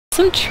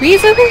some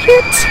trees over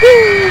here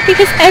too,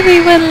 because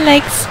everyone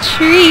likes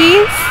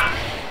trees.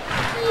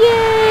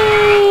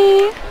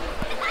 Yay!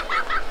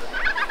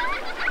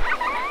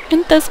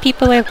 And those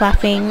people are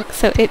laughing,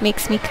 so it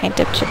makes me kind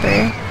of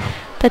chipper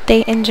that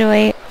they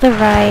enjoy the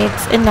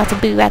rides and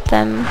not boo at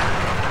them.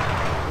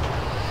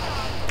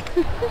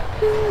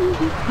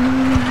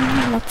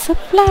 Lots of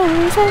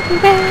flowers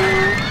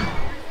everywhere.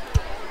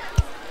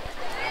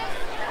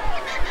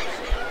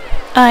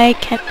 I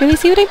can't really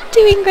see what I'm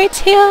doing right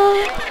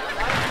here.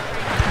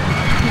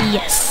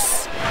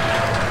 Yes.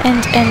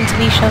 And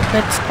we shall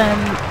put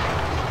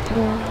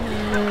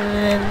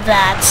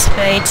that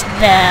right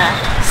there,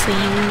 so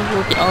you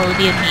will all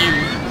be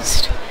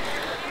amused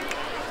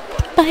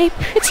by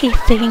pretty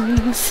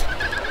things.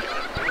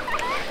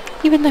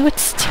 Even though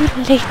it's too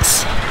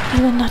late,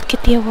 you will not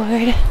get the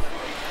award.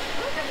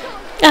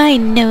 I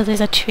know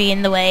there's a tree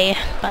in the way,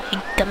 by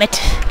gummit.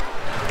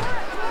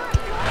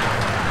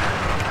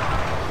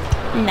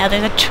 Now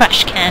there's a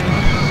trash can.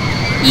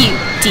 You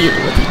deal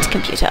with it,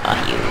 computer.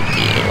 You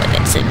deal with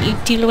it, and you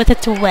deal with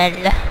it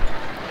well.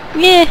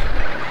 Yeah.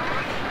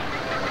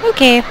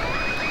 Okay.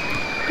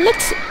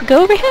 Let's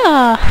go over here.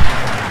 I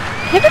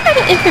haven't had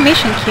an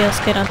information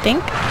kiosk, I don't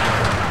think.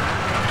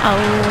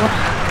 Oh.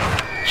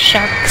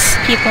 Shucks.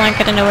 People aren't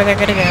gonna know where they're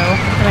gonna go.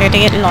 They're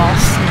gonna get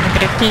lost, and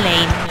they're gonna blame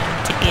me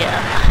to go.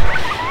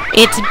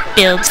 It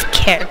builds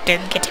character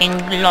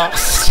getting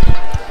lost.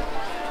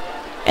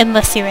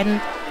 Unless you're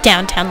in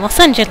downtown Los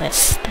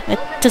Angeles. It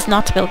does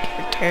not build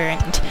character,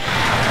 and...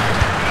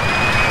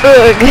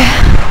 ugh.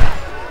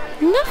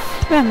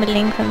 Enough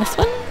rambling from this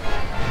one.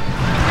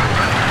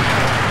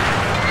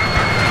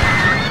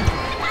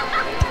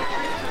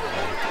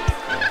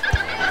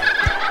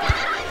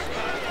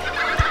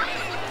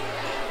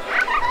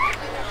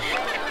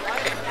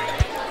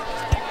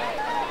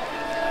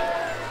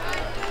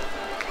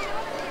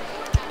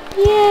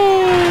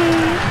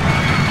 Yay!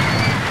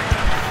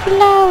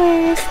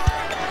 Flowers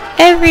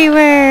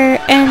everywhere,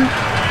 and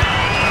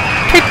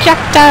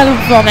projectile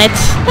vomit.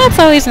 That's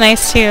always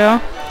nice too. Yay!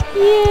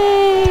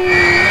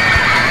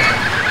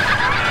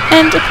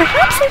 And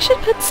perhaps I should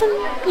put some,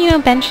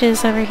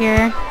 benches over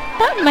here.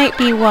 That might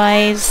be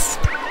wise,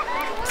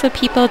 so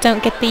people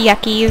don't get the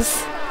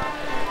yuckies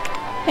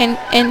and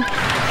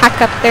hack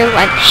up their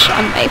lunch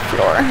on my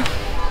floor.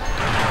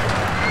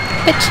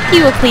 But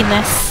you will clean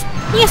this.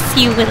 Yes,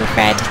 you will,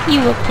 Fred.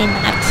 You will clean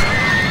that.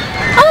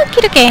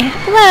 Okay.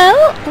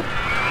 Well,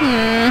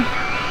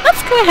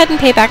 let's go ahead and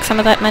pay back some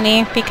of that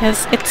money,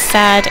 because it's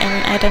sad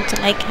and I don't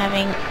like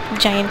having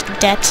giant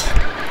debt.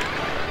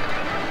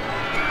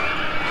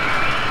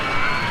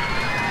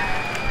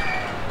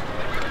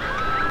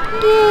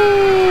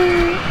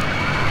 Yay!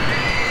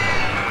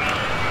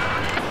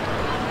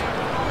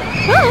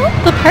 Well,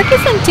 the park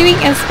isn't doing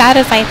as bad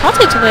as I thought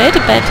it would,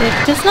 but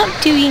it is not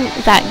doing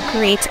that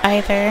great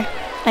either.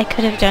 I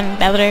could have done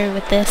better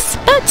with this,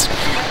 but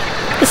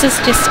this is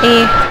just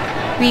a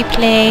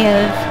replay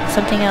of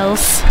something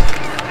else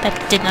that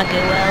did not go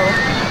well.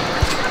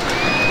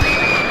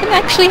 It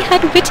actually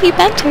had Witty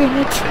Banter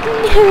in it.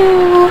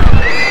 No!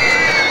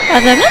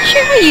 Although I'm not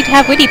sure how you'd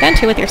have Witty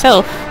Banter with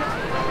yourself.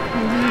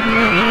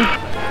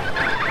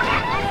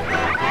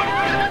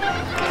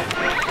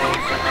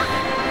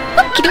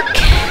 Okie doke!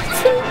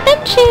 Some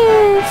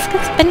benches!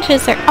 Because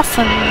benches are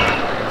awesome.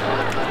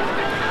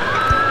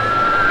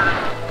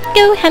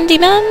 Go,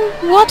 handyman!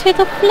 Water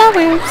the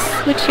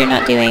flowers! Which you're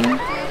not doing.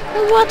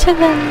 Water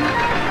them!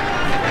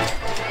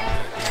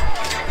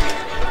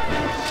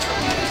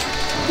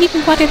 You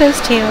can water those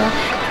too.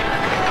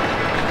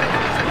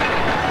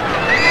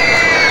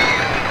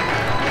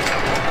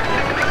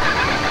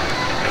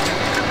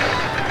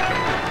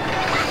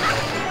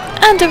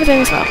 And over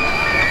there as well.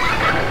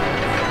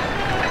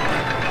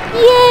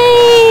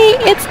 Yay!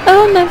 It's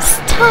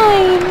almost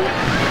time!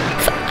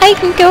 So I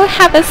can go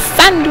have a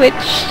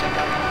sandwich!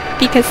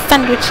 Because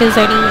sandwiches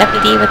are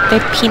lovely with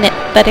their peanut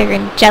butter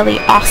and jelly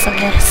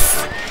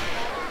awesomeness.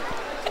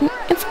 And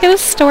it's gonna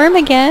storm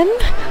again?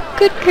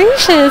 Good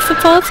gracious,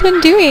 that's all it's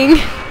been doing.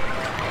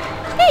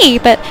 Hey,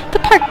 but the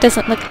park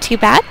doesn't look too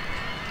bad.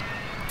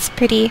 It's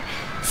pretty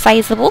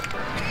sizable.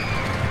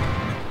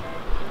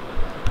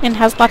 And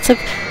has lots of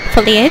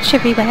foliage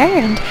everywhere,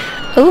 and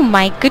oh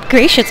my good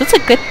gracious, it's a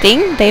good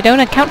thing they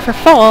don't account for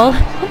fall.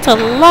 That's a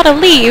lot of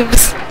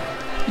leaves.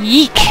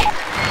 Yeek.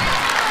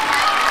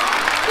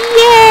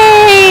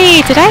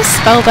 Yay! Did I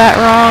spell that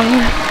wrong?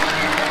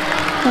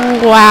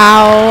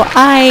 Wow,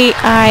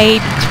 I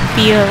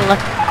feel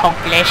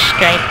accomplished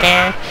right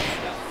there.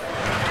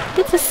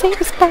 It's the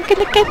safest park in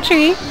the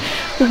country.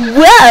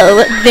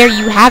 Well, there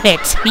you have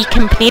it. We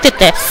completed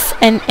this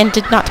and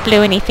did not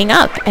blow anything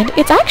up, and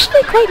it's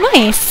actually quite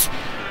nice.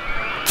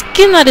 It's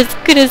not as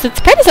good as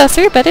its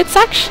predecessor, but it's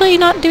actually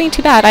not doing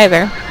too bad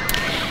either.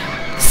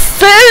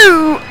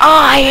 So,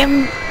 I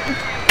am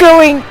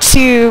going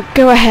to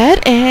go ahead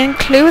and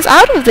close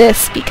out of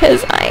this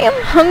because I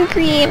am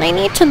hungry and I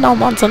need to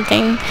nom on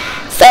something.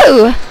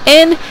 So,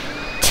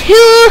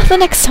 until the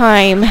next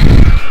time,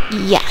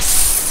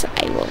 yes,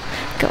 I will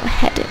go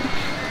ahead and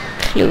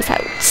close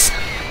out.